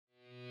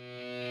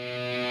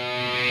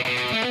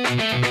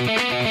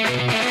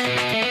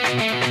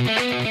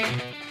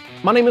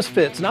My name is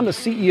Fitz, and I'm the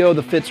CEO of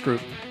the Fitz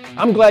Group.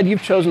 I'm glad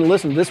you've chosen to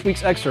listen to this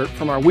week's excerpt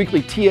from our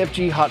weekly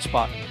TFG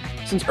Hotspot.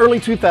 Since early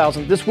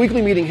 2000, this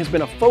weekly meeting has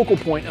been a focal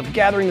point of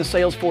gathering the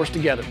sales force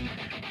together.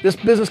 This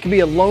business can be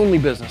a lonely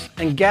business,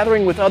 and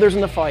gathering with others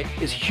in the fight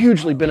is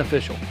hugely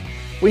beneficial.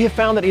 We have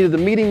found that either the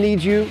meeting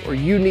needs you or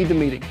you need the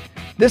meeting.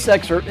 This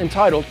excerpt,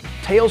 entitled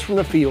Tales from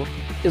the Field,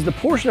 is the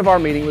portion of our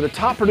meeting where the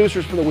top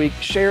producers for the week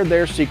share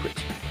their secrets.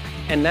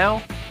 And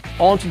now,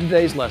 on to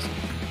today's lesson.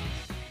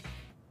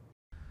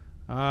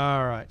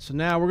 All right, so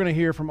now we're going to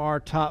hear from our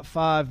top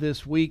 5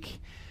 this week.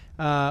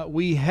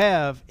 We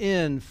have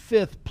in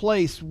 5th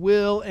place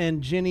Will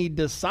and Jenny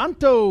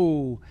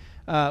DeSanto.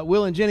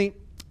 Will and Jenny,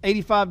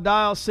 85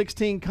 dials,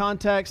 16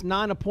 contacts,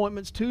 9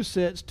 appointments, 2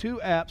 sits,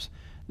 2 apps,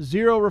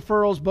 0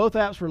 referrals. Both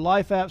apps were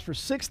life apps for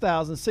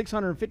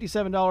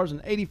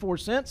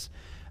 $6,657.84.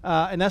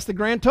 And that's the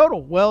grand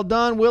total. Well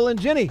done, Will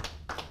and Jenny.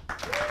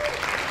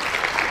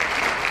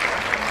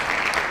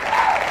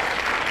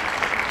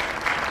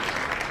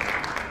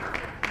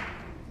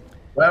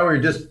 Well,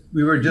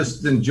 we were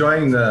just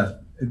enjoying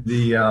the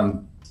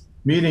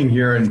meeting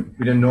here, and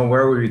we didn't know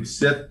where we'd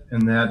sit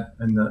on the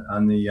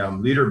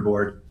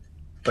leaderboard,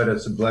 but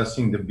it's a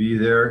blessing to be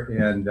there.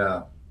 And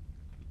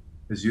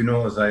as you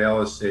know, as I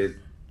always say,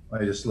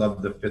 I just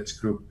love the Fitz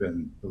Group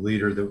and the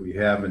leader that we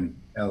have in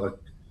Alec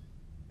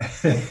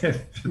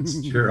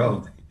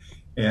Fitzgerald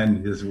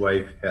and his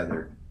wife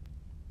Heather.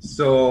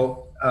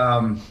 So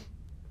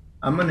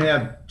I'm going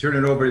to turn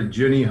it over to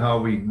Jenny how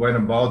we went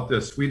about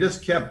this. We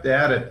just kept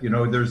at it. You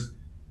know, there's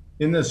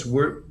in this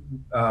world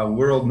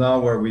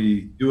now where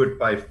we do it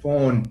by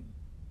phone,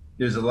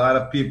 there's a lot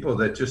of people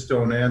that just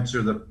don't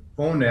answer the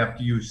phone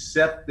after you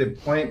set the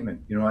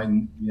appointment, you know,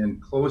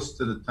 and close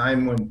to the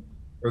time when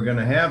we're going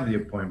to have the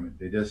appointment.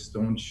 They just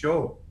don't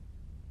show.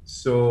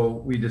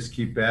 So we just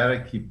keep at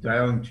it, keep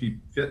dialing, keep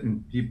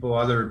fitting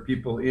other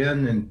people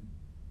in, and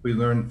we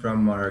learn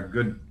from our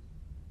good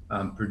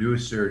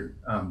producer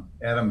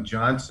Adam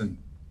Johnson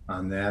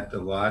on that a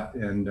lot,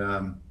 and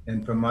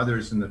from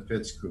others in the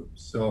Fitz Group.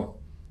 So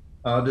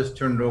I'll just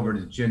turn it over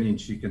to Jenny, and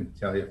she can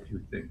tell you a few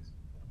things.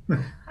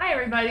 Hi,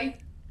 everybody.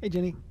 Hey,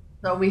 Jenny.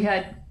 So we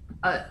had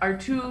our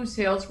 2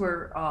 sales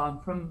were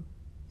from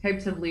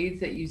types of leads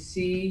that you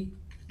see,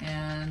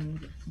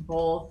 and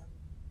both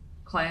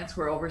clients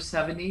were over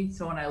 70.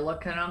 So when I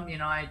look at them, you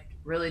know, I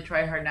really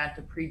try hard not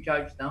to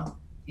prejudge them.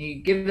 You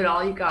give it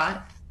all you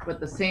got, but at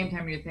the same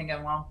time you're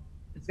thinking, well,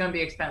 it's going to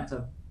be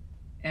expensive.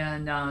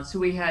 And so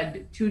we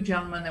had 2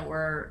 gentlemen that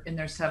were in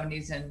their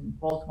 70s and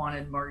both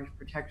wanted mortgage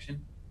protection.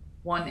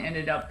 One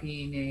ended up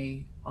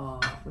being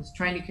was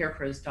trying to care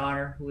for his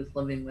daughter who was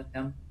living with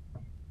them,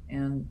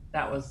 and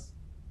that was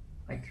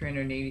like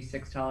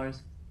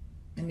 $386.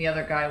 And the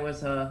other guy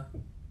was a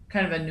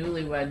kind of a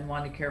newlywed and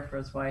wanted to care for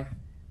his wife.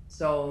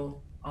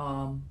 So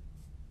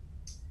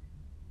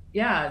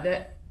yeah,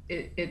 that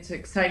it's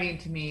exciting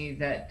to me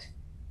that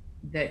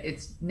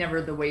it's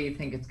never the way you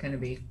think it's going to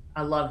be.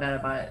 I love that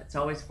about it. It's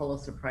always full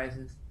of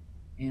surprises,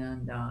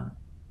 and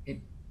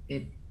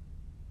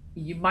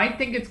you might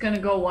think it's going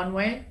to go one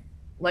way.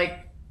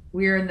 Like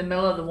we were in the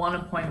middle of the one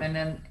appointment,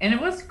 and it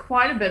was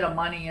quite a bit of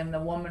money, and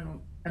the woman,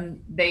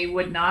 and they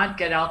would not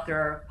get out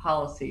their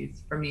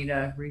policies for me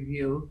to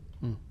review.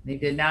 They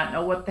did not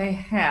know what they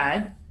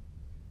had.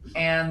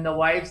 And the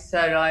wife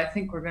said, I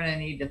think we're going to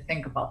need to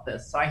think about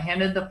this. So I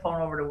handed the phone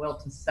over to Will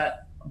to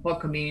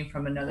book a meeting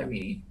from another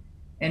meeting.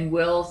 And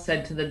Will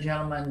said to the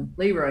gentleman,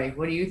 Leroy,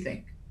 what do you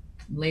think?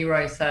 And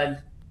Leroy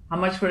said, how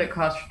much would it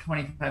cost for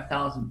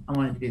 $25,000? I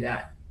want to do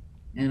that.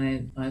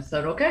 And I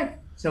said, okay.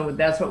 So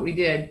that's what we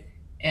did.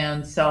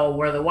 And so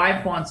where the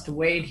wife wants to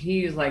wait,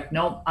 he's like,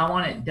 nope, I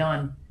want it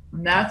done.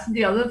 And that's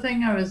the other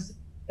thing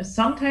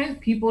sometimes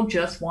people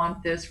just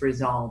want this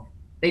resolved.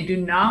 They do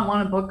not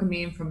want to book a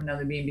meeting from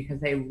another meeting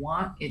because they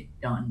want it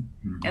done.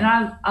 Mm-hmm. And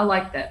I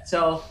like that.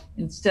 So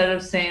instead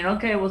of saying,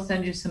 okay, we'll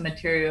send you some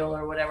material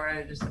or whatever,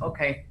 I just,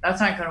 okay, that's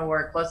not going to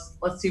work.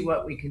 Let's see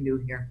what we can do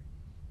here.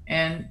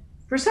 And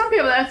for some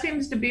people, that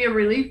seems to be a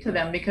relief to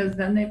them because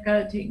then they've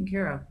got it taken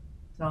care of.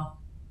 So.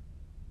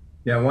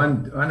 Yeah,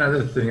 one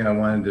other thing I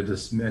wanted to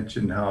just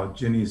mention how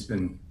Jenny's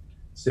been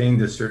saying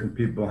to certain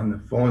people on the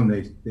phone,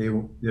 they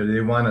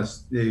want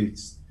us,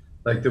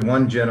 like the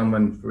one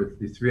gentleman for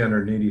the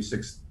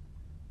 $386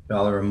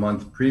 a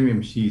month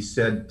premium, he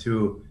said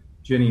to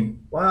Jenny,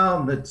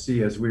 well, let's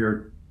see, as we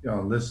were,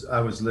 I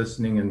was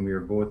listening and we were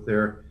both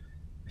there.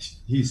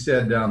 He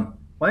said,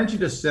 why don't you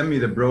just send me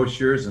the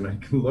brochures and I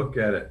can look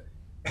at it?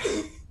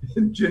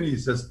 And Jenny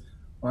says,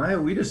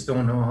 we just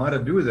don't know how to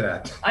do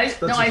that. I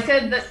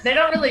said that they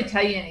don't really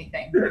tell you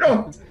anything. They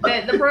don't.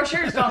 The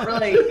brochures don't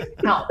really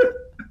help.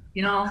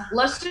 You know,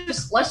 let's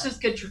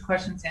just get your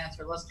questions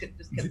answered. Let's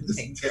just get this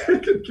taken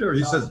care of.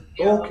 He says,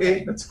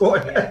 okay, let's go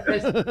ahead.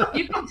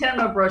 You can send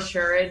them a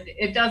brochure.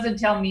 It doesn't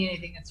tell me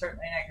anything. It's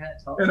certainly not going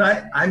to tell me. And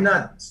I'm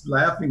not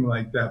laughing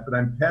like that, but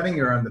I'm patting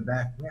her on the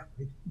back. Yeah,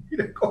 we need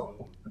to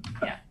go.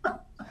 Yeah.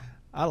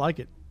 I like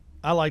it.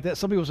 I like that.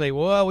 Some people say,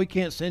 well, we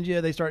can't send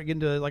you. They start getting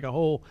to like a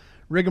whole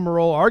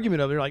rigmarole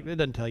argument of it. They're like, it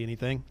doesn't tell you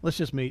anything. Let's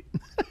just meet.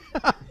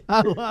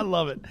 I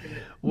love it.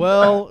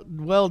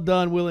 Well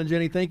done, Will and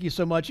Jenny. Thank you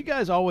so much. You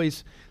guys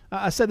always,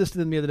 I said this to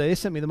them the other day. They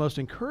sent me the most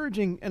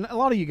encouraging, and a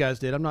lot of you guys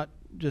did. I'm not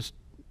just,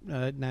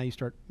 now you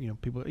start,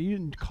 people, you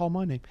didn't call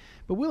my name.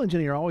 But Will and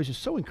Jenny are always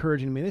just so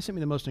encouraging to me. They sent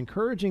me the most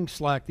encouraging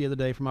Slack the other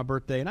day for my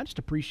birthday, and I just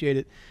appreciate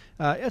it.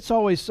 It's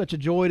always such a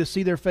joy to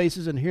see their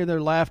faces and hear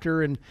their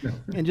laughter and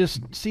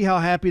just see how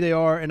happy they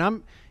are. And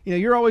I'm,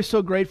 you're always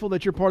so grateful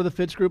that you're part of the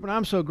Fitz group, and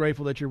I'm so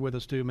grateful that you're with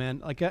us too, man.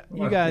 Like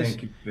you guys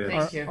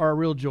are a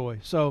real joy.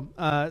 So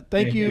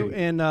thank you,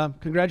 and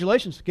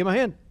congratulations. Give my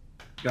hand.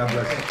 God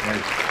bless you.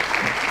 Thanks.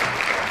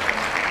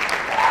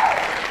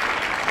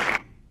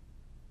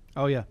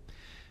 Oh, yeah.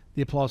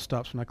 The applause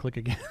stops when I click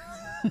again.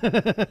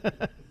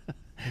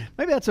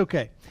 Maybe that's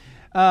okay.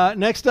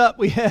 Next up,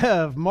 we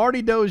have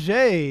Marty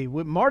Dozier.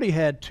 Marty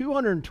had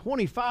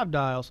 225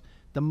 dials,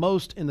 the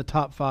most in the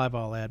top 5,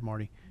 I'll add,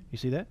 Marty. You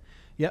see that?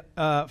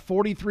 Yep.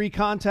 43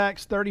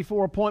 contacts,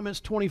 34 appointments,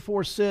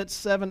 24 sits,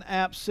 7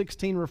 apps,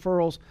 16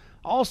 referrals.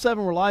 All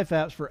 7 were life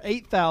apps for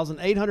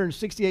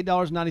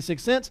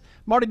 $8,868.96.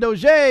 Marty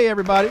Dozier,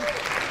 everybody.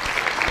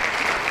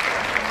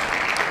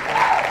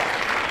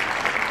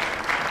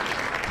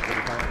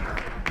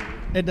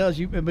 It does,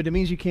 but it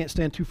means you can't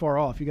stand too far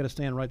off. You got to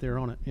stand right there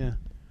on it. Yeah.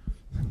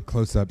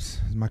 Close-ups.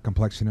 Is my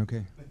complexion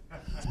okay?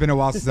 It's been a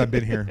while since I've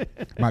been here.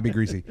 Might be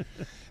greasy.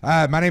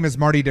 My name is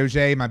Marty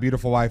Dozier. My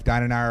beautiful wife,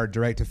 Dinah, and I are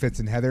direct to Fitz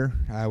and Heather.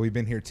 We've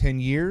been here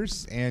 10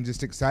 years and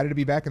just excited to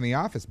be back in the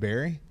office,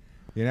 Barry.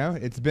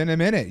 It's been a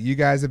minute. You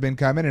guys have been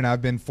coming, and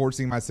I've been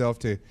forcing myself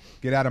to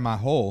get out of my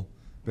hole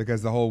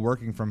because the whole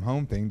working from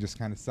home thing just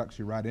kind of sucks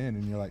you right in,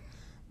 and you're like,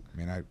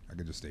 I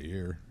could just stay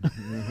here.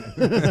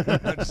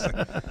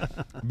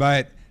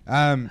 But,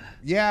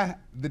 yeah,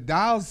 the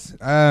dials,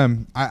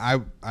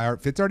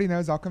 Fitz already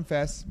knows, I'll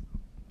confess.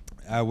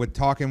 With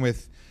talking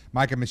with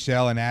Mike and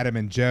Michelle and Adam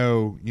and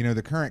Joe,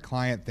 the current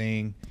client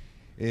thing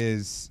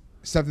is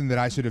something that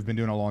I should have been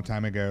doing a long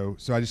time ago.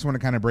 So I just want to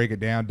kind of break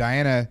it down.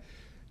 Diana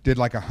did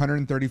like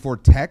 134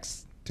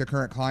 texts to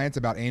current clients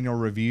about annual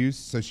reviews,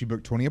 so she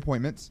booked 20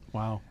 appointments.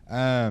 Wow.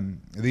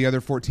 The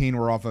other 14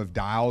 were off of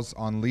dials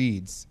on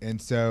leads.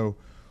 And so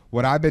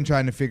what I've been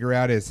trying to figure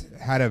out is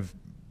how to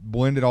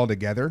blend it all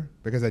together,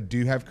 because I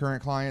do have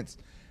current clients.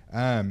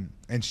 And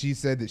she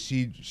said that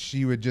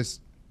she would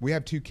just, we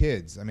have 2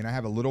 kids. I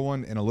have a little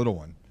one and a little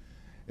one.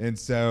 And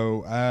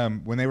so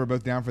when they were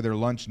both down for their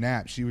lunch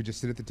nap, she would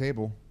just sit at the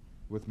table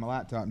with my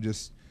laptop and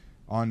just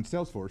on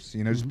Salesforce,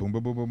 just boom,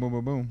 boom, boom, boom, boom,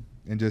 boom, boom.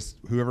 And just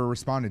whoever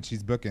responded,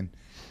 she's booking.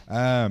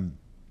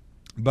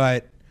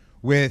 But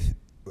with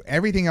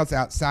everything else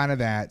outside of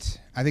that,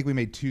 I think we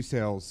made 2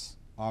 sales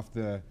off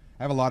I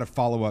have a lot of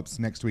follow-ups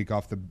next week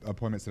off the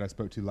appointments that I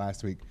spoke to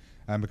last week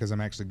because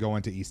I'm actually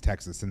going to East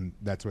Texas, and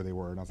that's where they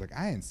were. And I was like,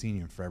 I hadn't seen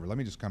you in forever. Let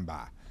me just come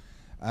by.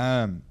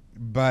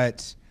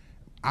 But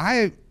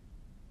I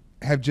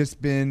have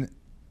just been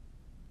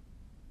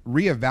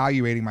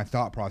reevaluating my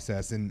thought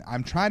process, and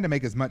I'm trying to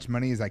make as much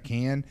money as I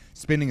can,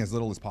 spending as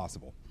little as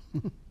possible.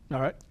 All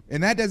right.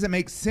 And that doesn't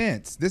make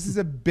sense. This is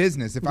a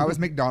business. If I was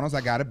McDonald's,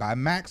 I got to buy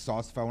Mac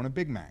sauce if I want a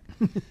Big Mac.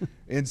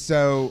 And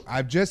so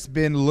I've just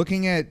been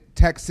looking at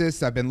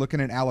Texas. I've been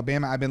looking at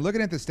Alabama. I've been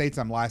looking at the states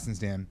I'm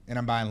licensed in, and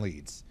I'm buying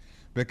leads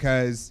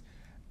because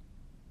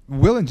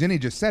Will and Jenny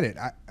just said it.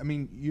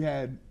 You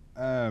had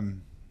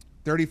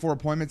 34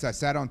 appointments. I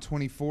sat on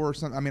 24 or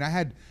something.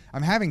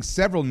 I'm having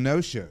several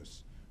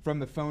no-shows from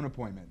the phone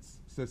appointments.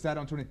 So sat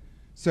on 20.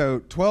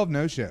 So 12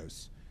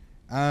 no-shows.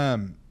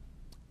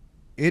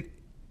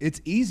 It's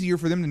easier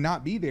for them to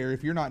not be there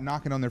if you're not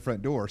knocking on their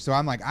front door. So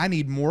I'm like, I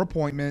need more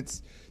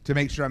appointments to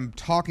make sure I'm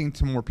talking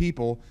to more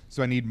people.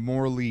 So I need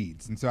more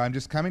leads. And so I'm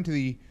just coming to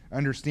the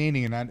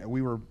understanding, and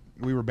we were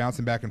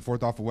bouncing back and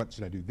forth off of what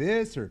should I do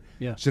this or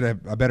should I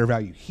have a better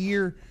value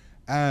here.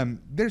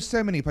 There's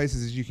so many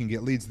places as you can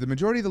get leads. The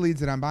majority of the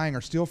leads that I'm buying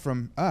are still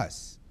from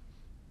us.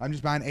 I'm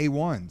just buying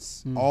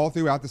A1s all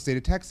throughout the state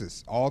of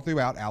Texas, all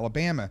throughout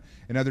Alabama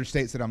and other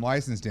states that I'm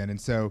licensed in.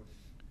 And so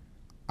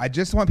I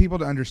just want people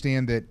to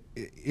understand that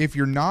if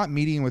you're not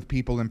meeting with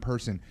people in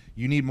person,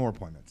 you need more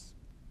appointments.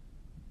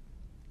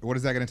 What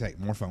is that going to take?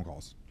 More phone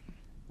calls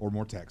or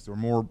more texts or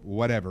more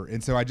whatever.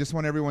 And so I just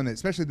want everyone that,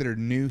 especially that are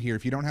new here,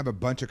 if you don't have a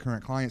bunch of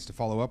current clients to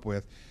follow up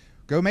with,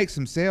 go make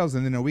some sales,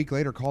 and then a week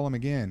later call them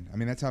again.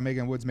 That's how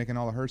Megan Wood's making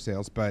all of her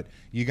sales. But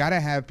you got to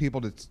have people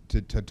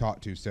to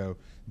talk to. So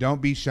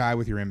don't be shy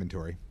with your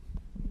inventory.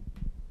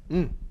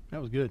 That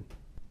was good.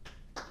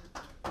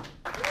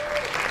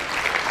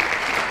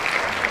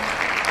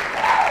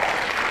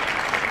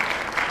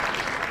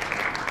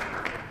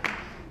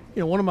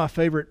 One of my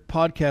favorite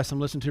podcasts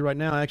I'm listening to right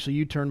now, actually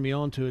you turned me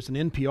on to, it's an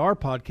NPR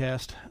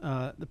podcast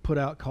that put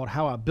out called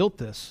How I Built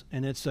This.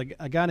 And it's a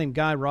guy named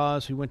Guy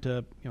Raz who went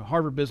to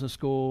Harvard Business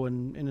School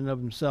and in and of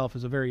himself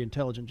is a very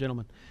intelligent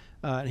gentleman.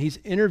 And he's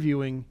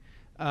interviewing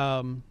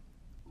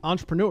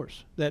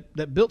entrepreneurs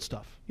that built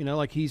stuff.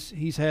 Like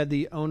he's had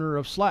the owner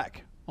of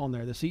Slack on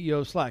there, the CEO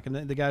of Slack, and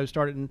the guy who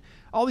started, and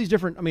all these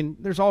different, I mean,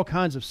 there's all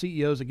kinds of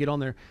CEOs that get on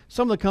there.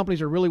 Some of the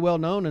companies are really well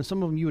known, and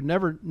some of them you would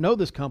never know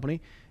this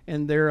company,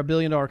 and they're $1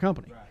 billion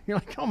company. Right. You're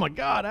like, oh my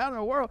God, how in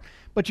the world?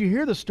 But you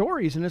hear the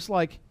stories, and it's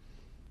like,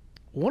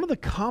 one of the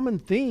common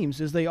themes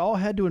is they all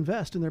had to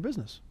invest in their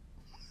business.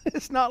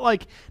 It's not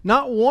like,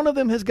 not one of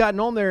them has gotten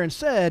on there and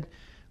said,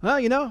 well,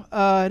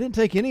 I didn't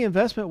take any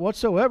investment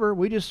whatsoever.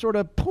 We just sort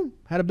of, boom,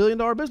 had $1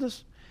 billion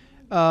business.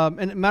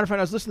 And matter of fact,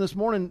 I was listening this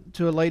morning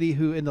to a lady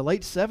who in the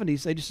late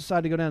 70s, they just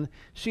decided to go down.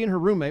 She and her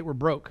roommate were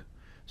broke.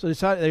 So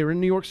they were in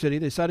New York City.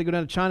 They decided to go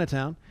down to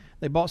Chinatown.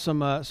 They bought some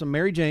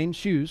Mary Jane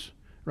shoes,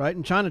 right,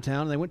 in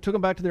Chinatown. And they took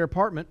them back to their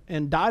apartment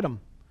and dyed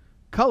them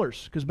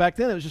colors. Because back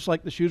then it was just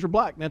like the shoes were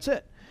black and that's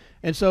it.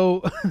 And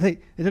so they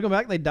took them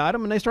back, they dyed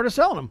them, and they started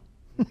selling them.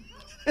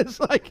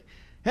 It's like,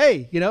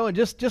 hey, and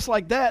just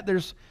like that,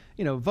 there's,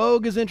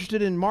 Vogue is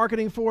interested in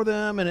marketing for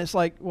them, and it's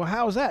like, well,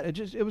 how is that?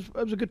 It was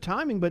a good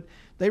timing, but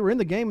they were in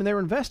the game and they were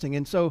investing.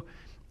 And so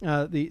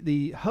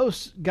the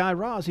host, Guy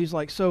Raz, he's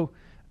like, so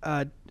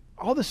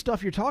all this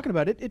stuff you're talking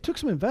about, it took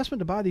some investment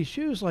to buy these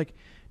shoes. Like,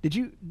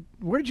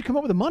 where did you come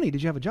up with the money?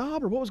 Did you have a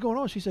job or what was going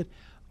on? She said,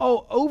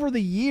 oh, over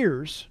the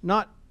years,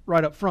 not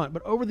right up front,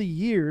 but over the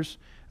years,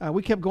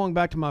 we kept going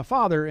back to my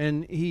father,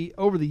 and he,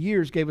 over the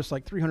years, gave us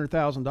like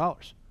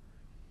 $300,000.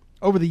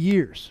 Over the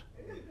years.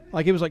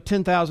 Like it was like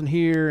 10,000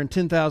 here and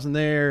 10,000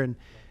 there.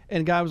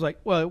 And guy was like,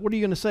 well, what are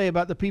you going to say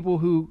about the people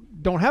who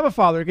don't have a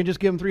father and can just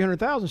give them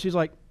 300,000? She's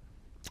like,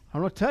 I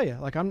don't know what to tell you.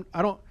 Like,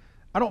 I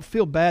don't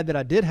feel bad that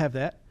I did have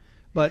that.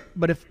 But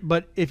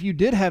if you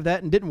did have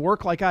that and didn't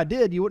work like I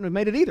did, you wouldn't have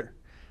made it either.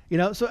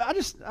 So I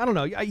don't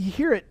know. I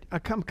hear it.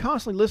 I'm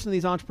constantly listening to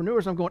these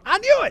entrepreneurs. I'm going, I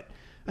knew it.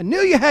 I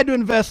knew you had to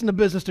invest in the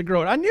business to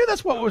grow it. I knew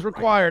that's what was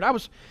required.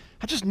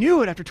 I just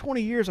knew it. After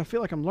 20 years, I feel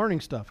like I'm learning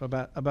stuff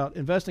about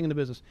investing in the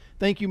business.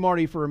 Thank you,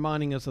 Marty, for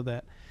reminding us of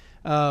that.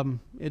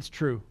 It's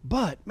true.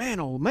 But, man,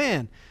 oh,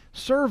 man,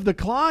 serve the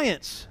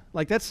clients.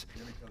 Like, that's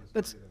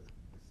the sadness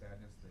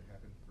that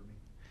happened for me.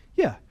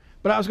 Yeah.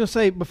 But I was going to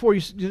say, before you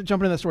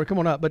jump into that story, come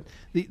on up. But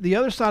the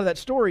other side of that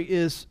story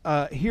is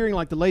hearing,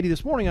 like the lady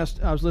this morning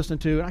I was listening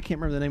to, and I can't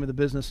remember the name of the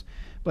business,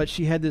 but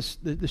she had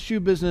the shoe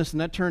business,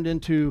 and that turned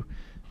into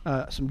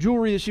some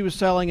jewelry that she was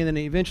selling, and then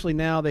eventually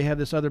now they have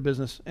this other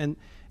business.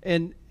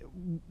 And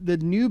the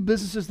new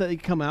businesses that they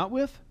come out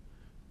with,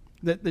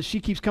 that she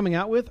keeps coming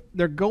out with,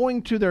 they're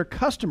going to their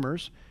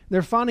customers,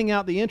 they're finding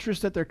out the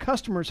interest that their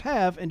customers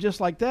have, and just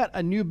like that,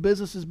 a new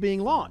business is being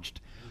launched.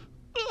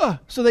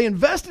 So they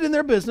invested in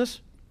their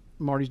business.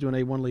 Marty's doing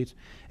A1 leads.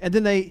 And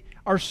then they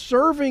are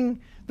serving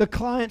the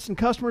clients and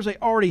customers they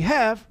already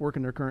have,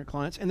 working their current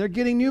clients, and they're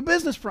getting new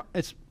business from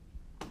it.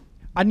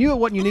 I knew it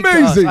wasn't unique to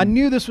us. I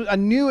knew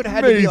it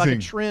had to be like a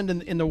trend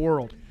in the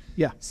world.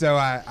 Yeah. So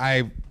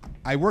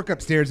I work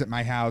upstairs at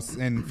my house,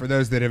 and for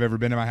those that have ever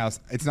been to my house,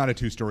 it's not a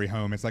 2-story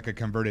home. It's like a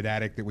converted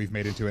attic that we've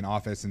made into an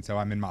office, and so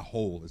I'm in my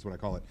hole is what I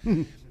call it.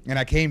 And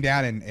I came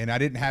down, and I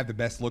didn't have the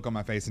best look on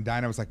my face, and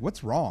Dinah was like,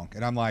 what's wrong?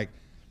 And I'm like,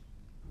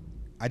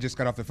 I just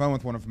got off the phone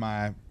with one of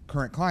my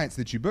current clients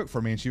that you booked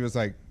for me, and she was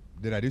like,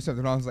 did I do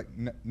something wrong? I was like,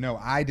 no,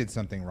 I did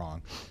something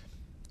wrong.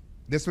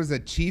 This was a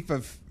chief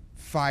of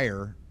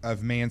fire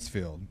of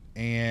Mansfield,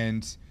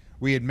 and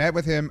we had met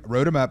with him,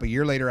 wrote him up. A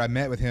year later, I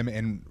met with him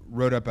and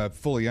wrote up a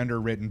fully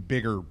underwritten,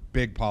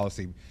 big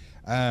policy.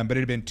 But it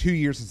had been 2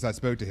 years since I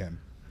spoke to him.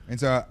 And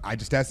so I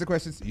just asked the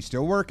questions, you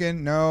still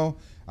working? No.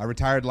 I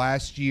retired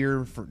last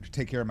year to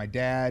take care of my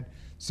dad.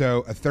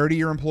 So a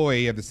 30-year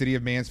employee of the city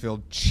of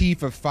Mansfield,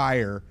 chief of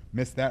fire,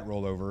 missed that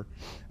rollover.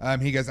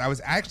 He goes, I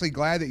was actually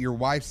glad that your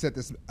wife set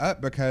this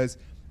up because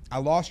I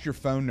lost your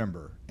phone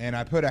number, and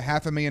I put a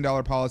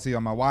 $500,000 policy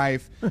on my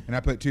wife, and I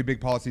put 2 big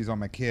policies on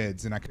my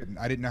kids, and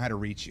I didn't know how to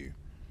reach you.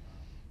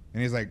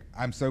 And he's like,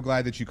 I'm so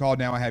glad that you called.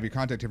 Now I have your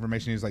contact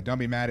information. He's like, don't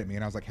be mad at me.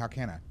 And I was like, how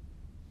can I?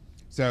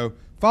 So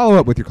follow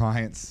up with your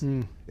clients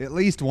at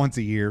least once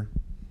a year.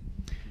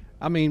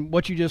 I mean,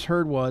 what you just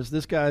heard was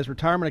this guy's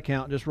retirement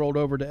account just rolled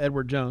over to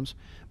Edward Jones.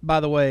 By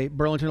the way,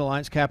 Burlington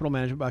Alliance Capital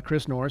Management by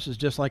Chris Norris is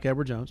just like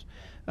Edward Jones.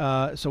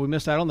 So we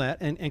missed out on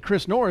that. And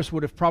Chris Norris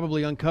would have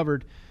probably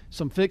uncovered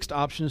some fixed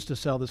options to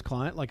sell this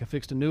client, like a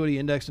fixed annuity,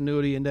 index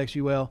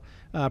UL.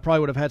 Probably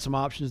would have had some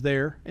options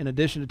there. In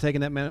addition to taking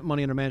that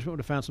money under management, would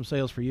have found some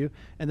sales for you.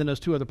 And then those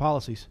 2 other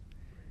policies.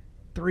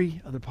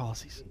 3 other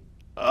policies.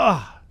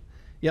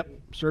 Yep,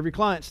 serve your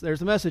clients. There's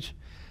the message.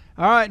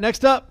 All right,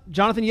 next up,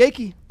 Jonathan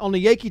Yakey on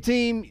the Yakey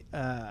team.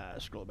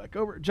 Scroll back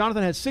over.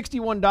 Jonathan had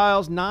 61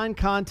 dials, 9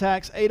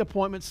 contacts, 8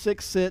 appointments,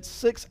 6 sits,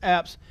 6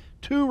 apps,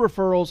 2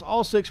 referrals.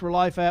 All 6 were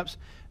life apps.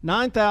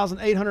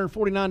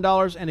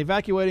 $9,849 and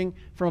evacuating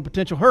from a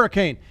potential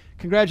hurricane.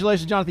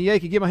 Congratulations, Jonathan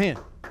Yakey. Give him a hand.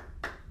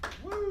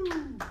 Woo.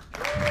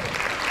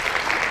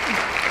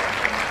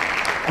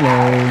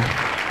 Hello.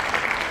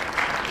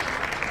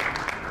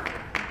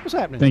 What's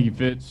happening? Thank you,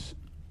 Fitz.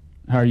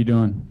 How are you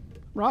doing?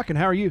 Rocking.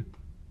 How are you?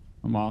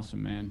 I'm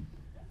awesome, man.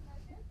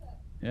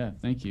 Yeah,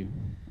 thank you.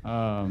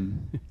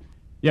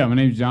 Yeah, my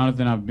name's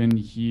Jonathan. I've been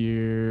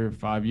here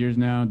 5 years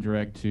now,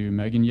 direct to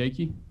Megan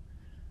Yakey.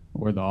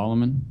 We're the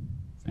Alleman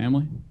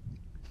family.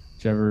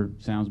 whichever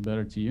sounds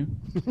better to you.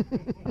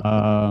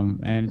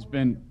 And it's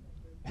been,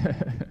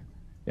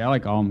 yeah, I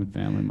like Allman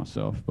Family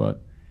myself.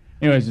 But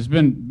anyways, it's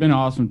been an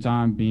awesome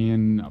time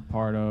being a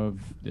part of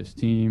this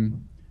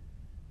team,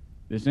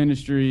 this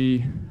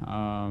industry.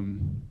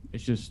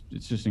 It's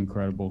just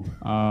incredible.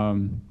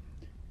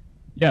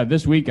 Yeah,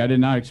 this week I did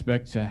not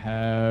expect to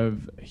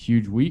have a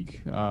huge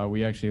week.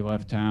 We actually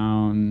left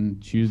town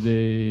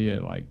Tuesday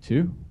at like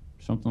 2,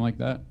 something like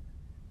that,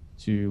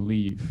 to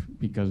leave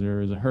because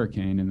there is a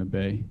hurricane in the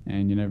bay,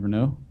 and you never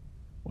know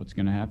what's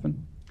going to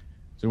happen.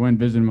 So I went and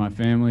visited my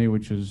family,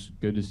 which was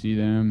good to see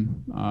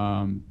them.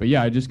 But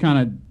yeah, I just kind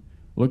of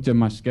looked at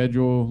my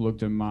schedule,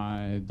 looked at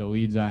the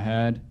leads I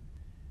had,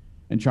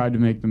 and tried to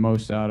make the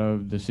most out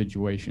of the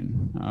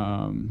situation.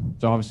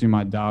 So obviously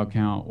my dial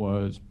count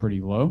was pretty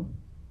low.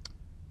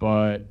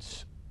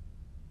 But,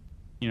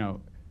 you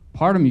know,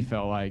 part of me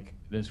felt like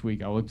this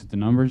week I looked at the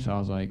numbers. I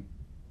was like,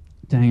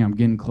 dang, I'm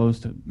getting close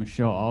to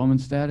Michelle Allman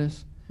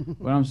status,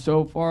 but I'm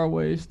so far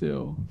away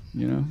still,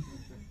 you know,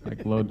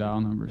 like low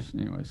dial numbers.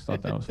 Anyways,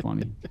 thought that was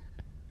funny.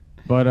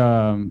 But,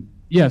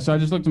 yeah, so I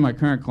just looked at my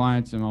current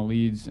clients and my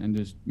leads and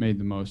just made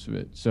the most of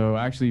it. So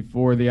actually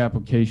 4 of the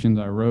applications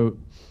I wrote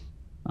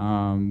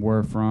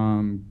were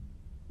from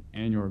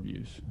annual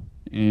reviews.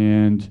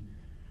 And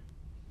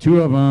 2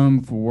 of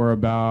them were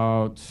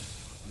about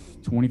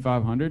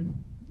 2,500.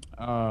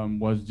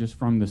 Was just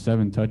from the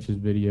 7 Touches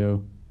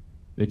video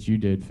that you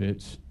did,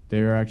 Fitz.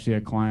 They were actually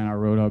a client I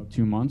wrote up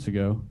 2 months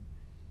ago.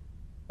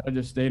 I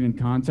just stayed in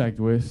contact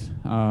with.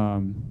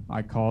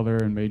 I called her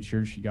and made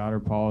sure she got her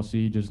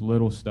policy, just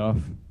little stuff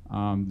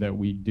that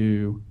we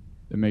do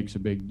that makes a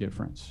big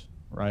difference,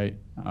 right?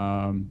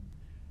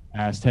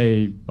 Asked,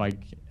 hey,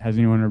 like, has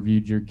anyone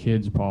reviewed your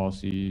kids'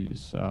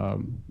 policies?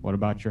 What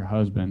about your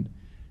husband?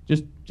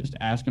 Just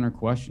asking her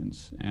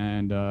questions.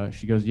 And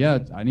she goes, yeah,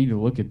 I need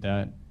to look at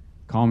that.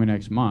 Call me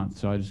next month.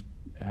 So I just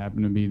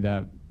happened to be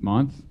that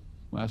month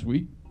last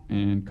week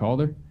and called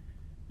her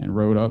and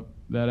wrote up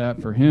that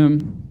app for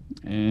him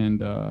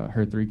and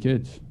her 3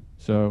 kids.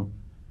 So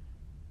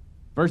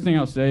first thing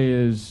I'll say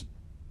is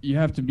you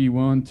have to be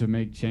willing to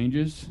make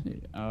changes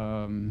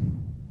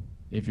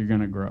if you're going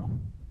to grow.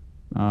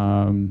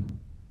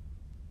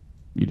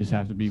 You just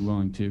have to be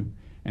willing to.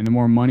 And the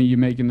more money you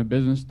make in the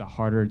business, the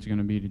harder it's going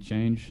to be to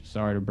change.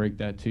 Sorry to break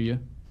that to you.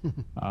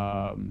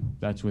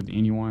 That's with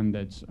anyone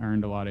that's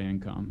earned a lot of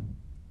income.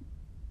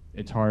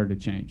 It's harder to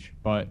change.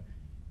 But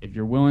if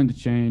you're willing to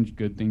change,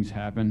 good things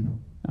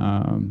happen.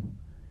 I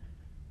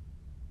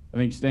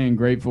think staying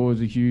grateful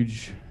is a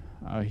huge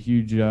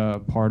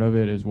part of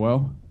it as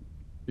well.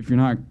 If you're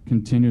not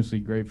continuously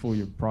grateful,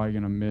 you're probably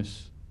going to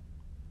miss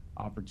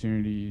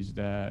opportunities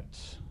that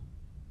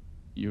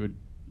you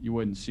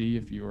wouldn't see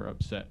if you were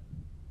upset.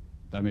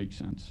 That makes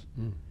sense.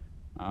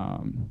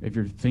 If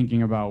you're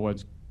thinking about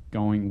what's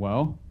going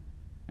well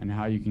and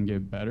how you can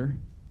get better,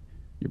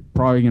 you're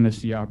probably going to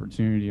see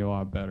opportunity a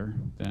lot better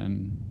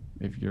than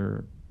if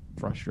you're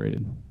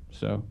frustrated.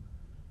 So,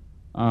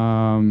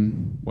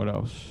 what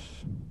else?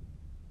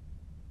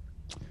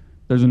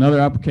 There's another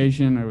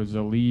application. It was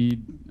a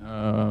lead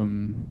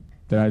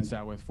that I'd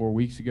sat with 4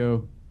 weeks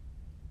ago,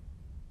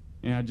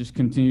 and I just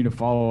continued to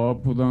follow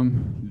up with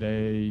them.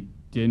 They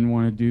didn't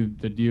want to do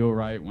the deal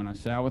right when I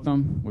sat with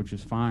them, which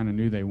is fine. I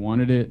knew they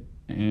wanted it,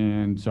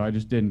 and so I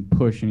just didn't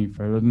push any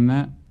further than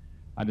that.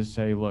 I just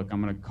say, look,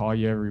 I'm going to call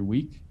you every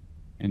week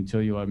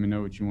until you let me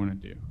know what you want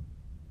to do.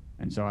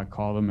 And so I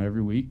call them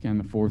every week, and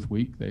the 4th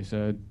week they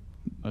said,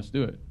 let's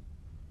do it.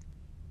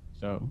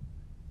 So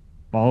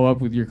follow up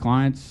with your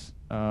clients,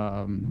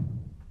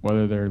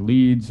 whether they're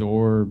leads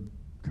or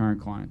current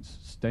clients.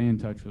 Stay in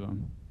touch with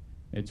them.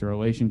 It's a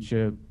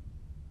relationship.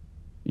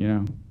 You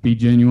know, be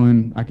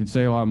genuine. I could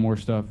say a lot more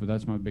stuff, but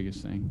that's my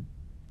biggest thing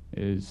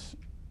is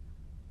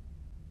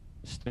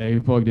stay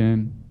plugged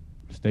in,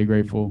 stay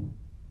grateful,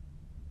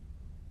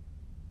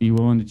 be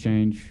willing to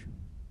change,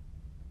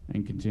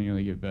 and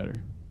continually get better.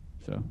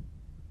 So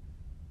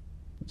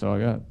that's all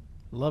I got.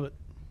 Love it.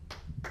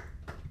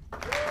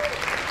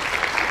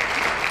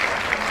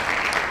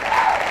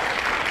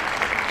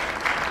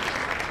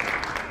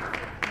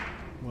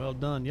 Well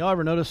done. Y'all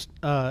ever notice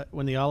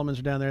when the Allmans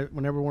are down there,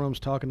 whenever one of them's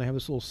talking, they have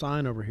this little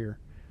sign over here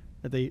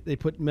that they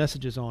put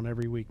messages on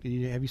every week.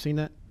 Have you seen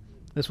that?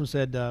 This one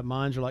said,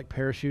 mines are like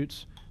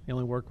parachutes. They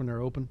only work when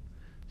they're open.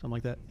 Something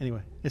like that.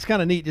 Anyway, it's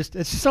kind of neat. It's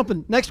just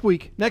something next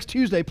week, next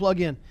Tuesday, plug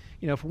in,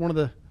 for one of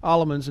the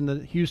Allmans in the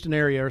Houston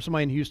area or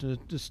somebody in Houston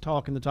just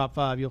talk in the top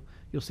 5. You'll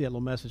see that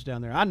little message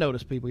down there. I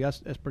notice people.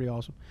 That's pretty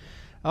awesome.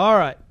 All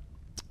right.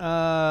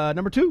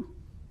 Number two,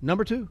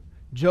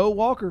 Joe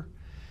Walker.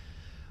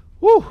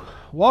 Woo!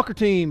 Walker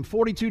team,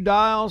 42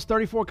 dials,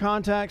 34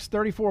 contacts,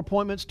 34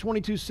 appointments,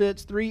 22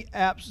 sits, 3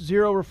 apps,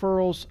 0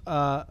 referrals.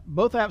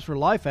 Both apps were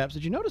life apps.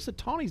 Did you notice that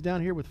Tawny's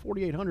down here with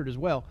 4,800 as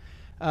well?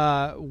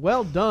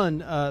 Well done.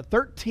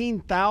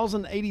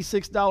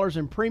 $13,086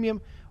 in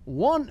premium.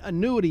 1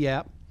 annuity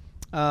app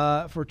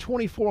for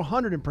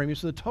 $2,400 in premium.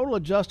 So the total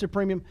adjusted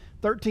premium,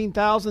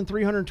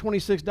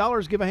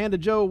 $13,326. Give a hand to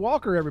Joe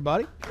Walker,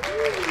 everybody.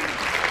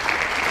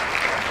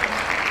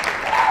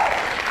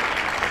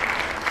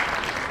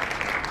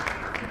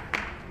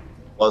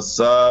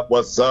 What's up?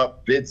 What's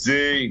up,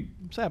 Fitzy?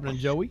 What's happening,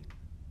 Joey?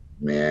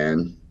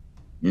 Man,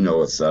 you know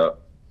what's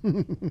up.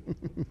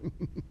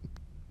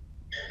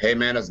 Hey,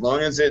 man, as long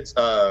as it's,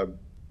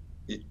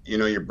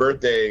 your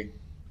birthday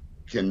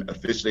can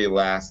officially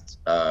last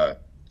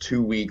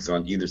 2 weeks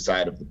on either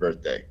side of the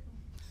birthday.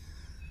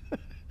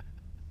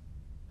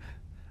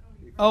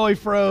 Oh, he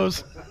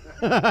froze.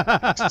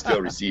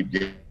 Still receive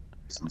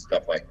gifts and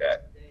stuff like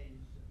that.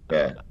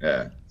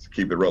 Yeah. So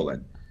keep it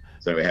rolling.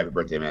 So anyway, happy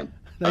birthday, man.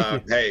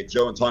 Thank you. Hey,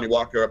 Joe and Tony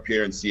Walker up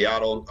here in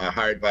Seattle,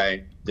 hired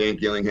by Dan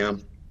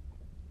Gillingham.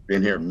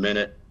 Been here a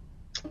minute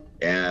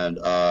and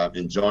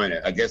enjoying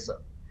it. I guess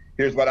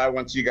here's what I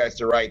want you guys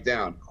to write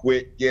down.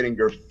 Quit getting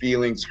your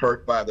feelings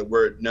hurt by the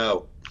word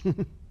no.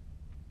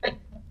 Kind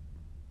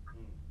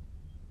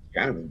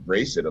of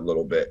embrace it a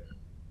little bit.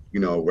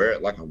 Wear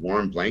it like a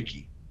warm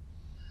blankie.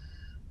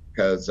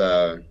 Because,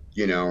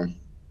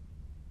 dealing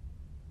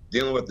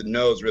with the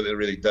no's really,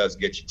 really does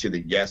get you to the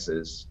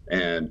yeses.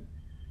 And,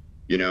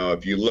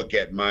 if you look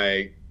at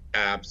my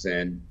apps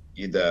and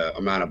the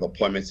amount of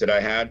appointments that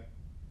I had,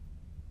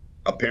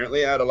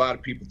 apparently I had a lot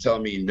of people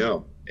telling me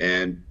no.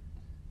 And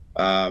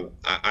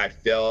I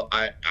feel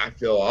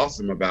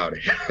awesome about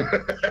it,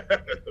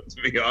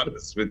 to be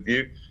honest with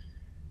you.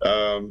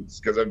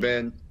 Because I've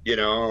been,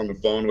 on the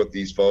phone with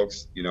these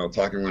folks,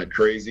 talking like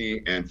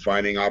crazy and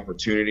finding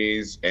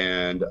opportunities.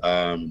 And,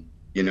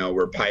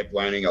 we're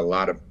pipelining a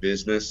lot of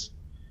business.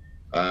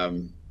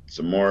 Some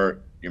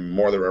more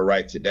that we're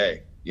right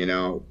today. You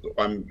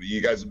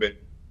guys have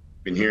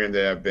been hearing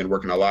that I've been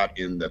working a lot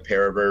in the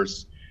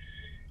Paraverse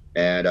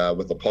and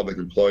with the public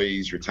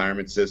employees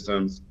retirement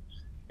systems.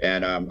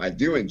 And I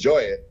do enjoy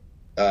it.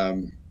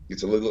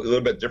 It's a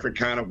little bit different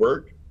kind of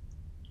work,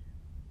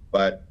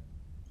 but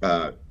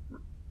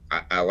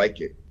I like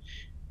it.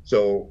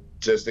 So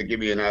just to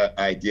give you an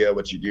idea,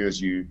 what you do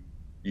is you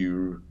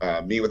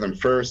meet with them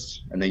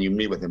first, and then you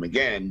meet with them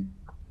again,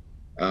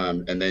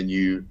 and then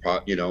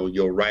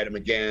you'll write them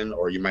again,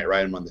 or you might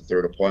write them on the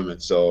third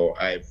appointment. So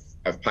I've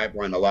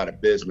pipelined a lot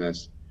of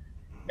business,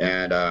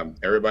 and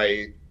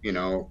everybody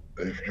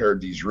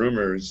heard these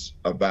rumors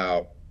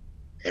about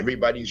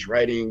everybody's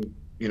writing.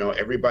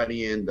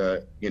 Everybody in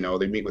the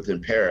they meet with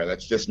Impera.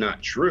 That's just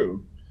not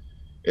true.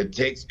 It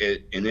takes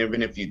it, and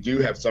even if you do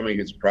have somebody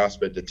who's a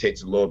prospect, it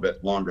takes a little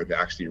bit longer to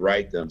actually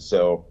write them.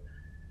 So,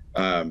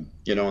 and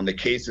the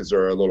cases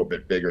are a little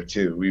bit bigger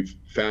too. We've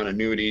found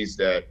annuities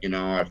that,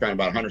 I found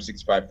about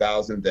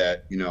 165,000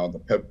 that,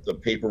 the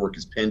paperwork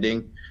is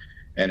pending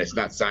and it's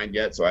not signed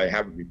yet. So I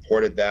haven't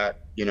reported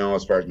that,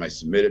 as far as my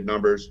submitted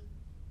numbers,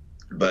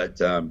 but,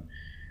 a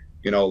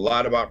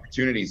lot of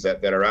opportunities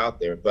that are out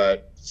there,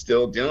 but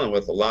still dealing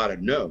with a lot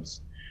of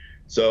no's.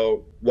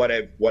 So what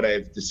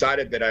I've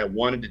decided that I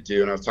wanted to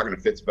do, and I was talking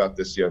to Fitz about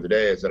this the other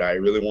day, is that I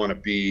really want to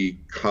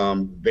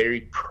become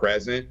very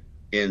present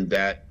in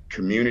that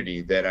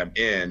community that I'm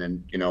in.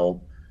 And,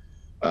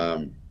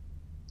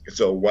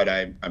 so what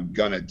I'm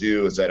going to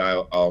do is that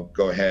I'll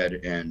go ahead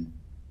and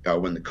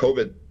when the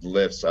COVID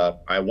lifts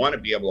up, I want to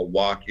be able to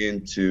walk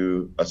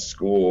into a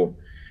school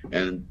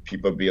and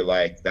people be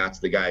like, that's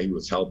the guy who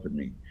was helping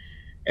me.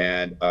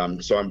 And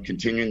so I'm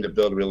continuing to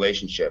build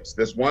relationships.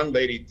 This one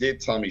lady did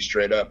tell me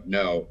straight up,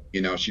 no,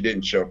 she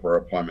didn't show for her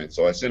appointment.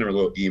 So I sent her a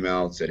little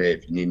email and said, hey,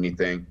 if you need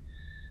anything.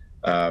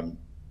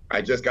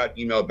 I just got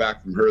email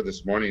back from her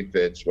this morning,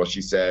 Fitch. Well, she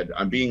said,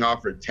 I'm being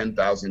offered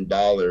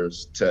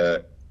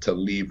 $10,000 to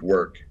leave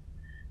work.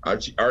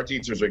 Our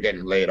teachers are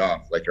getting laid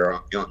off, like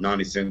our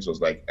non-essentials,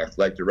 like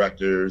athletic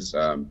directors,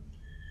 a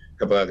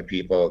couple other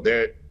people.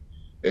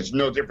 It's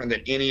no different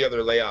than any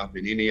other layoff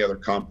in any other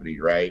company,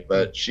 right?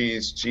 But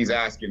she's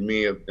asking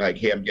me, like,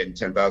 hey, I'm getting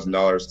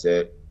 $10,000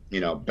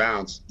 to,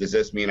 bounce. Does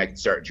this mean I can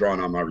start drawing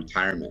on my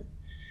retirement?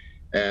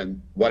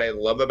 And what I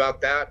love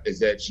about that is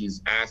that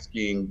she's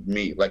asking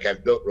me, like,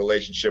 I've built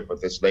relationship with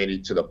this lady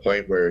to the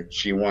point where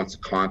she wants to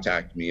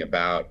contact me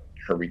about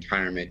her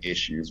retirement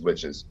issues,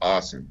 which is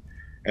awesome.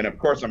 And of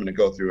course, I'm going to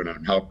go through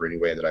and help her any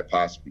way that I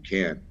possibly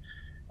can.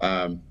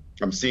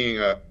 I'm seeing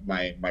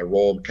my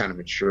role kind of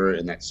mature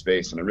in that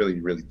space, and I really,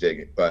 really dig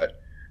it.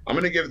 But I'm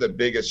going to give the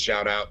biggest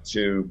shout out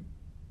to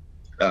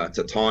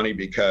Tawny,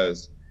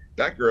 because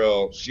that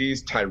girl,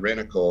 she's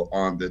tyrannical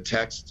on the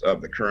text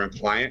of the current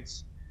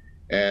clients.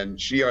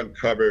 And she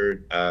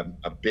uncovered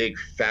a big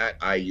fat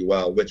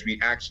IUL, which we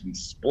actually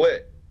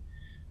split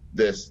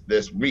this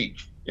week.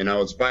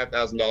 It's $5,000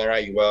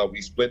 IUL. We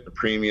split the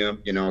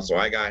premium, so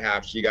I got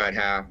half, she got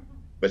half.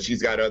 But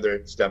she's got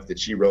other stuff that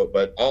she wrote,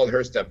 but all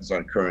her stuff is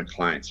on current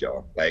clients,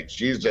 y'all. Like,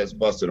 she's just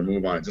busted a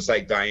move on it, just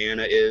like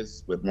Diana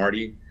is with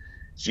Marty.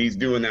 She's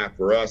doing that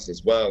for us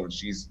as well, and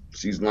she's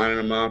lining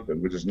them up, and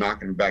we're just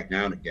knocking them back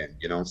down again.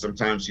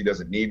 Sometimes she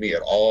doesn't need me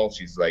at all.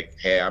 She's like,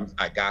 hey,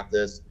 I got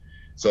this.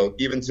 So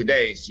even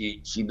today,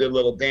 she did a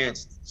little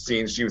dance,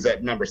 seeing she was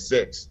at number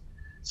 6.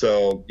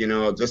 So,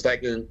 just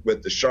like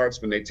with the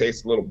Sharks, when they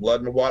taste a little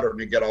blood in the water and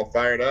they get all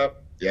fired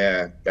up,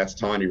 yeah, that's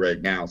Tawny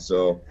right now.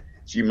 So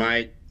she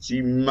might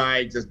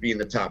just be in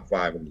the top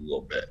 5 in a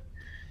little bit.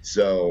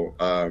 So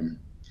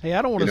Hey,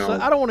 I don't want You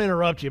know- to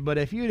interrupt you, but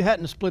if you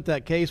hadn't split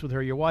that case with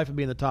her, your wife would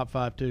be in the top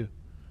 5 too.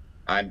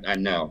 I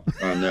know.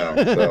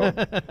 So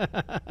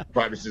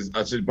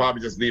I should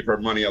probably just leave her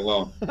money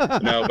alone.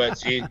 No, but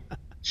she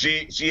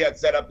had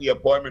set up the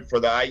appointment for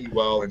the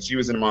IUL, and she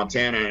was in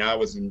Montana, and I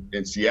was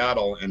in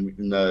Seattle, and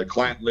the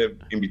client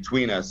lived in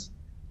between us.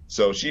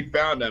 So she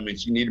found him, and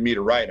she needed me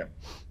to write him.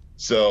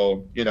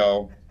 So,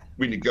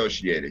 we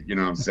negotiated, you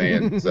know what I'm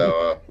saying?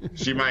 So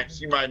she might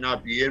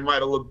not be, it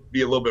might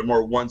be a little bit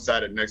more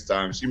one-sided next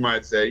time. She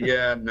might say,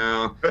 yeah,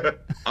 no,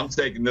 I'm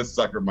taking this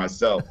sucker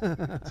myself.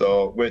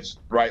 So, which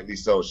rightly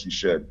so, she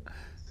should.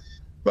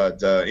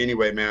 But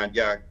anyway, man,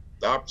 yeah,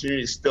 the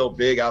opportunity is still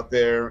big out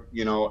there,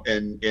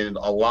 in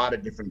a lot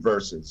of different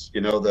verses,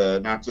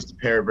 not just the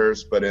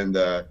Paraverse, but in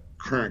the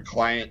current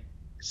client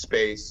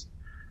space,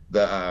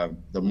 the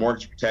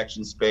mortgage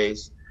protection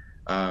space.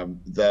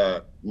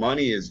 The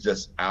money is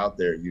just out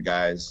there, you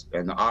guys,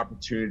 and the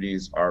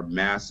opportunities are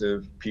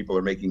massive. People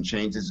are making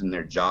changes in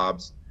their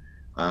jobs.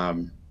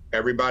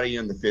 Everybody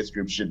in the Fitz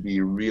Group should be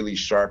really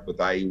sharp with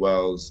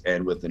IULs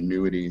and with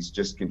annuities.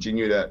 Just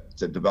continue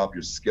to develop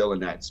your skill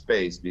in that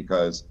space,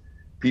 because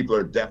people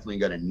are definitely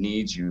going to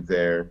need you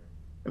there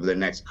over the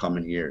next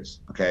coming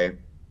years. Okay,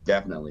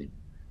 definitely.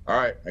 All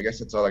right, I guess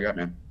that's all I got,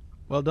 man.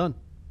 Well done.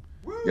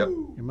 Yep.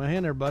 Give my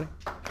hand, everybody.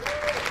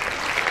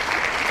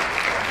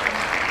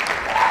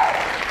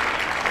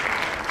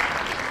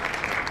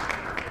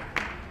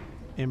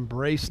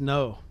 Embrace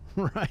no,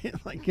 right?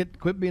 Like,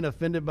 quit being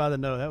offended by the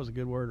no. That was a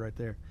good word right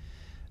there.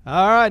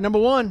 All right, number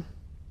 1.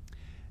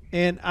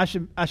 And I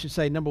should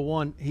say, number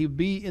 1, he'd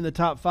be in the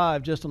top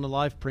 5 just on the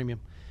life premium,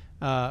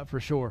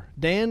 for sure.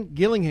 Dan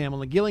Gillingham on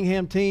the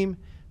Gillingham team,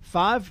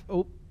 5.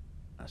 Oh,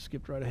 I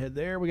skipped right ahead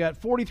there. We got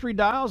 43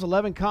 dials,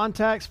 11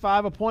 contacts,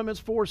 5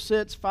 appointments, 4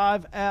 sits,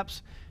 5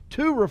 apps,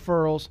 2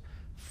 referrals,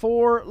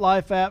 4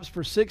 life apps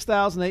for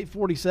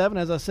 $6,847.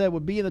 As I said,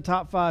 would be in the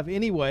top 5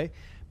 anyway.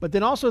 But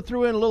then also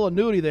threw in a little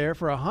annuity there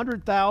for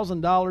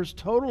 $100,000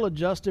 total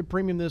adjusted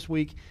premium this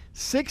week,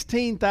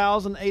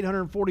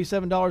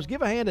 $16,847.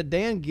 Give a hand to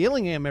Dan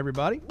Gillingham,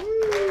 everybody.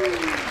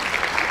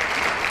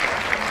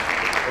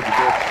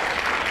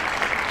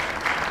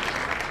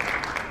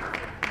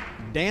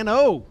 Dan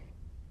O.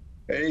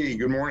 Hey,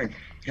 good morning.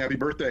 Happy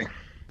birthday.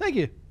 Thank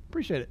you.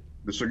 Appreciate it.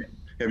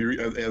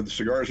 Have the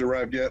cigars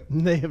arrived yet?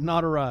 They have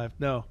not arrived,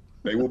 no.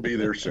 They will be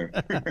there soon.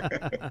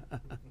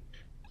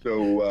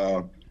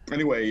 So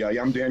anyway,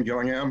 I'm Dan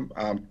Gillingham.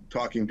 I'm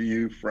talking to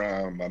you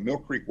from Mill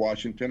Creek,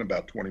 Washington,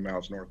 about 20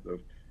 miles north of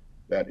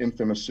that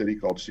infamous city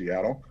called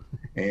Seattle.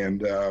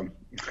 And I've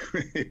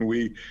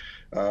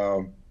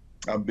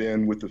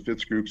been with the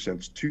Fitz Group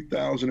since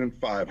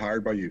 2005,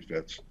 hired by you,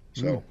 Fitz.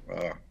 So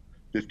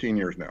 15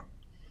 years now.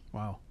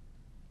 Wow.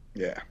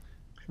 Yeah.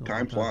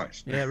 Time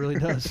flies. Yeah, it really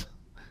does.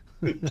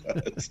 It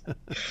does.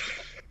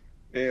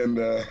 And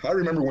I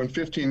remember when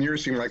 15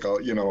 years seemed like a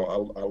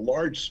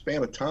large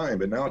span of time,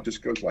 but now it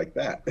just goes like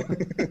that.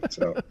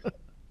 So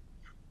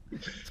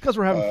it's because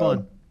we're having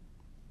fun.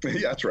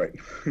 Yeah, that's right.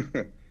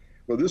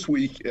 Well, this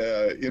week,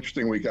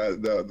 interesting week.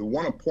 The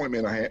one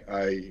appointment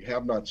I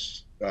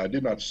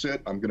did not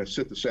sit. I'm going to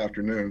sit this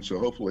afternoon, so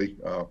hopefully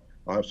I'll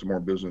have some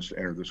more business to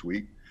enter this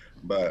week.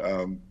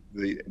 But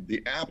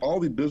the app, all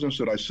the business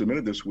that I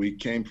submitted this week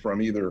came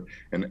from either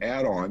an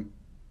add-on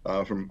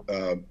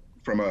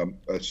from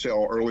a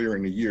sale earlier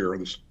in the year,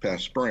 this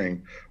past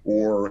spring,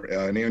 or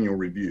an annual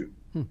review.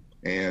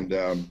 And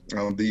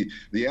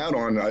the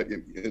add-on,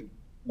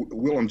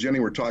 Will and Jenny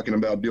were talking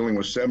about dealing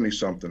with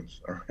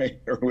 70-somethings, all right,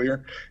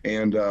 earlier.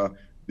 And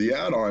the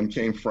add-on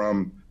came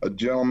from a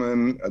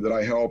gentleman that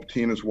I helped,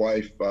 he and his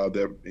wife,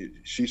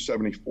 she's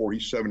 74,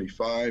 he's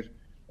 75.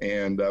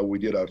 And we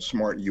did a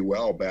smart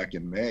UL back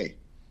in May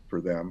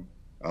for them.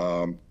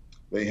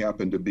 They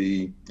happened to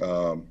be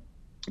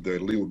the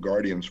legal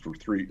guardians for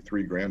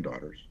three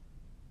granddaughters,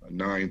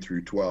 9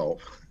 through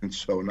 12, and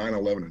so 9,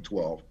 11, and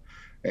 12.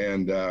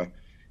 And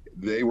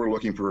they were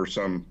looking for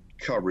some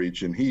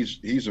coverage, and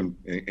he's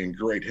in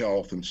great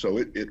health, and so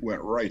it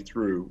went right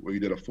through. We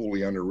did a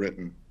fully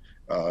underwritten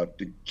to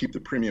keep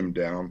the premium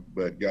down,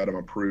 but got him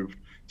approved.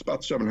 It's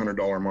about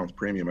 $700 a month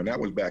premium, and that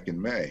was back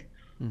in May.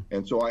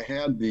 And so I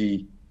had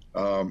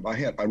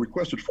I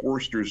requested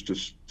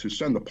Foresters to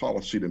send the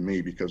policy to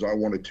me because I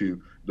wanted to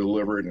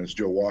deliver it, and as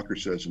Joe Walker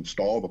says,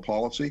 install the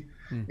policy.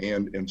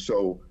 And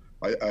so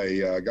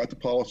I got the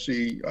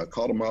policy,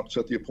 called them up,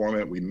 set the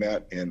appointment, we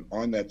met, and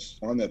on that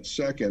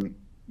second,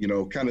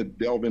 kind of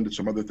delve into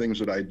some other things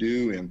that I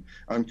do and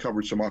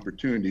uncovered some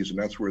opportunities, and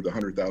that's where the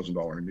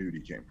 $100,000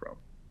 annuity came from.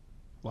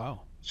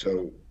 Wow.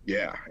 So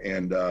yeah,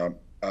 and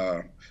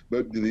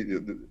but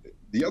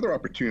the other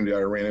opportunity I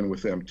ran in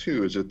with them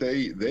too is that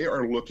they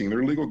are looking,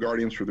 they're legal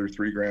guardians for their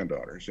 3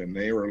 granddaughters, and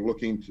they are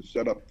looking to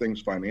set up things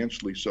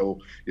financially. So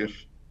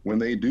when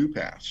they do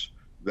pass,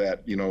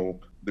 that,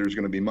 there's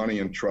going to be money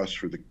in trust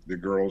for the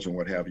girls and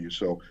what have you.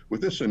 So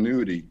with this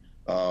annuity,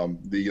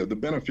 the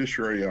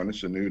beneficiary on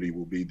this annuity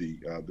will be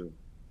the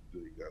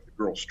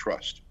girls'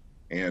 trust.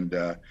 And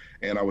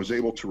I was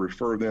able to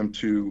refer them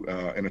to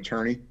an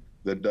attorney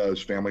that does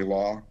family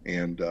law,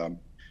 and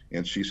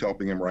and she's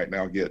helping him right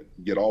now get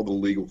all the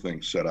legal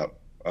things set up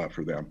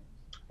for them,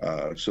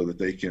 so that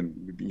they can,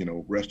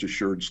 rest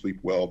assured, sleep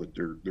well, that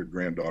their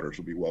granddaughters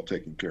will be well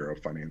taken care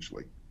of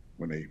financially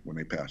when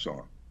they pass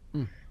on.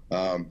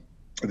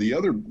 The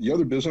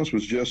other business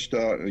was just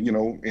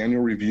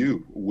annual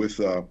review with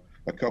a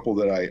couple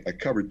that I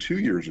covered 2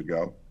 years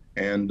ago,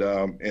 and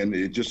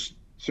it just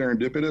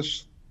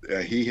serendipitous.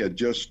 He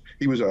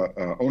was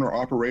a owner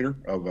operator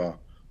of a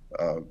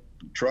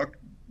truck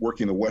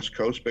working the West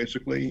Coast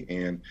basically,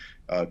 and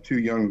 2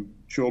 young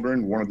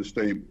children wanted to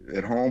stay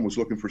at home, was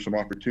looking for some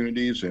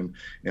opportunities, and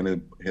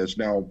it has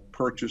now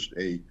purchased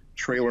a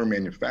trailer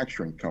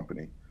manufacturing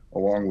company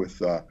along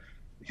with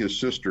his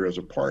sister as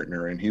a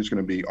partner, and he's going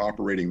to be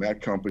operating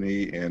that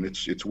company, and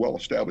it's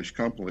well-established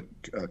company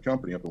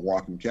up in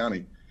Whatcom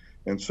County,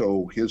 and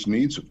so his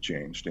needs have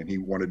changed, and he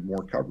wanted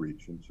more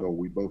coverage, and so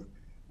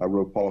I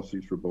wrote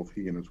policies for both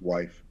he and his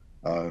wife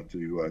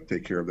to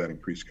take care of that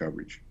increased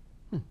coverage,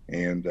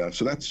 and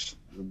so that's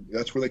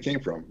where they came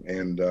from,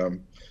 and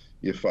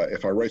if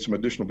I write some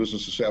additional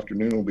business this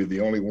afternoon, it'll be the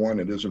only one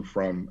that isn't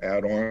from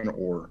add-on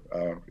or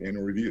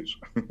annual reviews.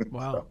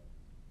 Wow. So.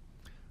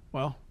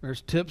 Well,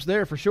 there's tips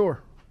there for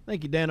sure.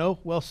 Thank you, Dan O.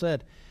 Well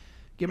said.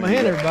 Give him a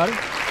hand, everybody.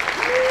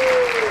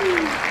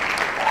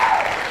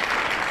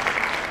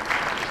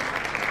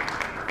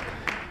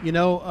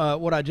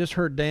 What I just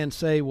heard Dan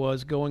say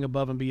was going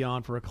above and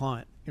beyond for a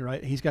client.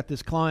 Right? He's got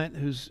this client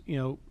who's,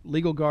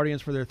 legal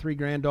guardians for their 3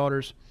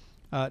 granddaughters.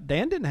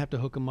 Dan didn't have to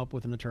hook him up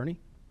with an attorney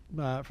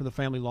for the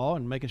family law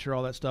and making sure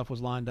all that stuff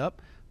was lined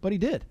up, but he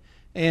did.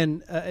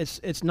 And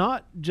it's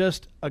not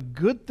just a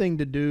good thing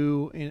to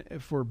do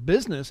for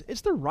business.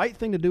 It's the right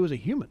thing to do as a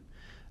human.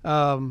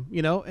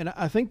 And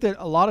I think that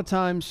a lot of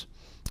times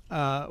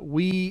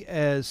we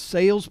as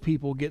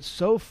salespeople get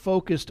so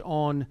focused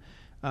on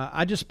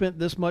I just spent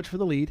this much for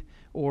the lead,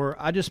 or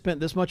I just spent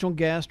this much on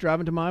gas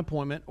driving to my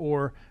appointment,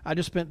 or I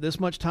just spent this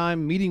much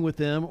time meeting with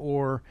them,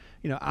 or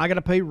I got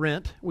to pay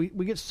rent. We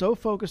get so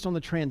focused on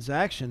the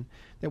transaction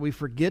that we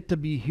forget to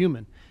be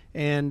human.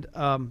 And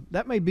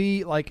that may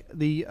be like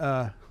the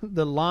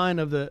line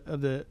of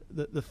the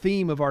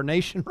theme of our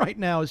nation right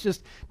now is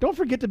just don't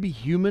forget to be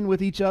human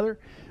with each other.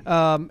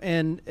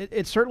 And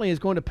it certainly is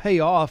going to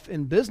pay off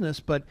in business,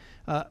 but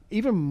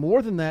even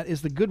more than that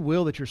is the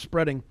goodwill that you're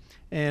spreading.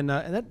 And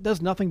that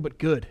does nothing but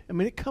good. I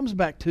mean, it comes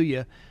back to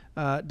you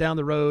down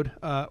the road,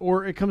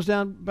 or it comes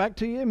back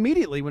to you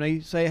immediately when they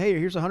say, hey,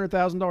 here's a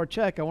 $100,000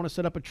 check. I want to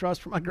set up a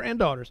trust for my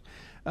granddaughters.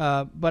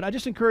 But I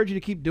just encourage you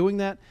to keep doing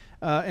that.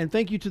 And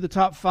thank you to the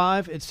top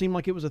 5. It seemed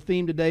like it was a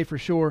theme today for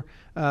sure.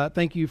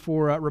 Thank you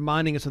for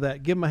reminding us of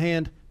that. Give them a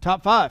hand.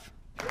 Top 5.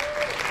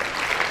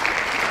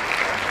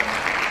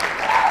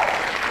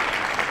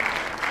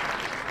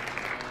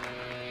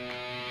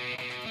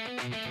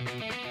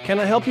 Can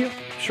I help you?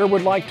 Sure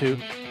would like to.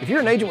 If you're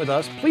an agent with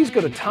us, please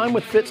go to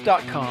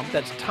timewithfitz.com.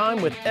 That's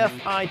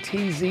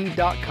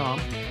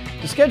timewithfitz.com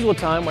to schedule a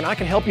time when I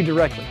can help you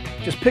directly.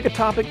 Just pick a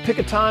topic, pick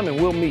a time, and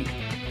we'll meet.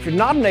 If you're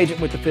not an agent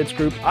with the Fitz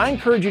Group, I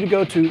encourage you to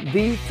go to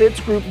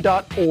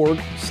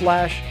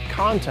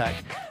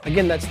thefitzgroup.org/contact.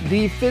 Again, that's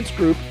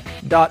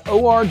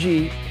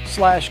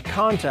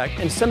thefitzgroup.org/contact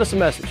and send us a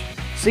message.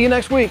 See you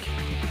next week.